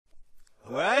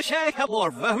Good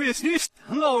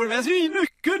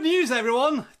news,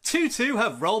 everyone! Tutu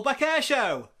have rolled back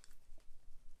Airshou.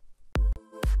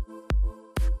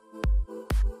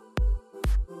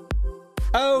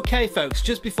 Okay folks,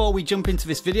 just before we jump into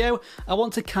this video, I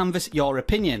want to canvass your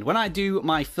opinion. When I do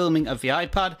my filming of the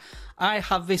iPad, I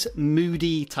have this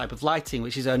moody type of lighting,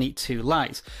 which is only 2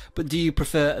 lights. But do you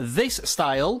prefer this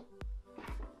style?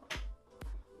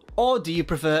 Or do you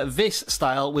prefer this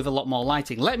style with a lot more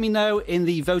lighting? Let me know in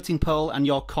the voting poll and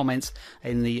your comments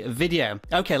in the video.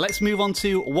 Okay, let's move on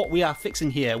to what we are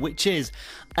fixing here, which is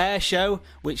Airshou,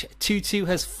 which Tutu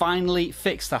has finally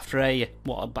fixed after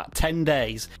about 10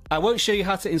 days. I won't show you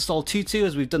how to install Tutu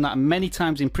as we've done that many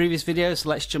times in previous videos, so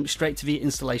let's jump straight to the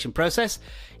installation process.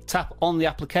 Tap on the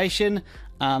application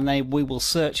and then we will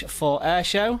search for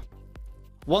Airshou.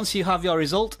 Once you have your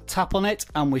result, tap on it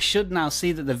and we should now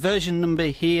see that the version number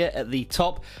here at the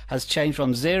top has changed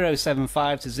from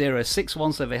 075 to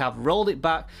 061, so they have rolled it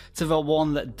back to the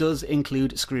one that does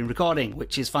include screen recording,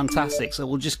 which is fantastic. So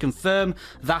we'll just confirm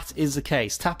that is the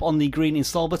case. Tap on the green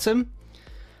install button.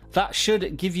 That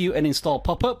should give you an install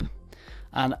pop-up.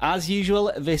 And as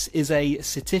usual, this is a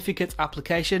certificate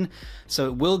application, so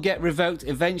it will get revoked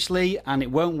eventually and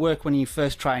it won't work when you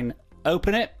first try and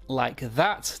open it like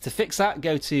that. To fix that,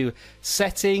 go to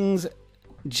Settings,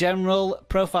 General,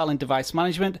 Profile and Device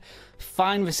Management,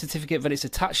 find the certificate that it's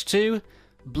attached to,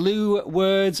 blue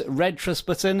words, red trust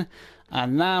button,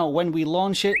 and now when we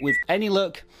launch it with any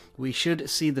luck, we should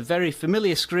see the very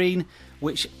familiar screen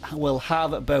which will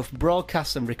have both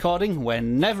broadcast and recording. We're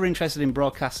never interested in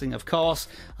broadcasting, of course,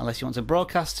 unless you want to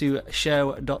broadcast to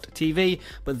show.tv,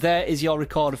 but there is your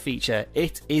recorder feature.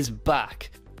 It is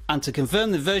back. And to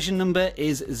confirm, the version number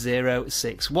is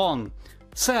 061.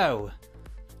 So,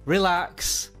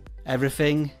 relax,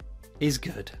 everything is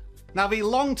good. Now the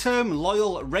long-term,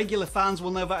 loyal, regular fans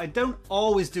will know that I don't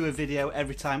always do a video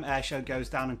every time Airshou goes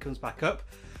down and comes back up.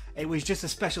 It was just a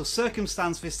special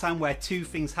circumstance this time where 2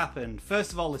 things happened.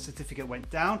 First of all, the certificate went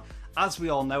down, as we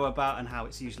all know about and how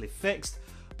it's usually fixed.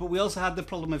 But we also had the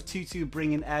problem of Tutu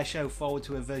bringing Airshou forward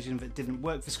to a version that didn't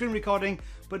work for screen recording,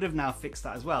 but have now fixed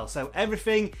that as well. So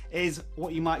everything is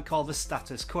what you might call the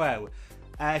status quo.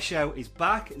 Airshou is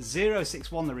back,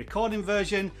 061 the recording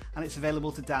version, and it's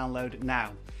available to download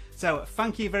now. So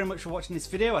thank you very much for watching this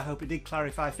video. I hope it did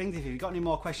clarify things. If you've got any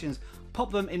more questions,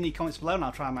 pop them in the comments below and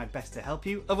I'll try my best to help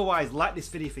you. Otherwise, like this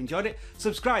video if you enjoyed it,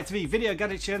 subscribe to the Video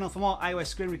Gadget channel for more iOS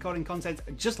screen recording content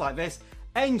just like this.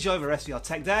 Enjoy the rest of your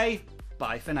tech day.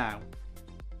 Bye for now.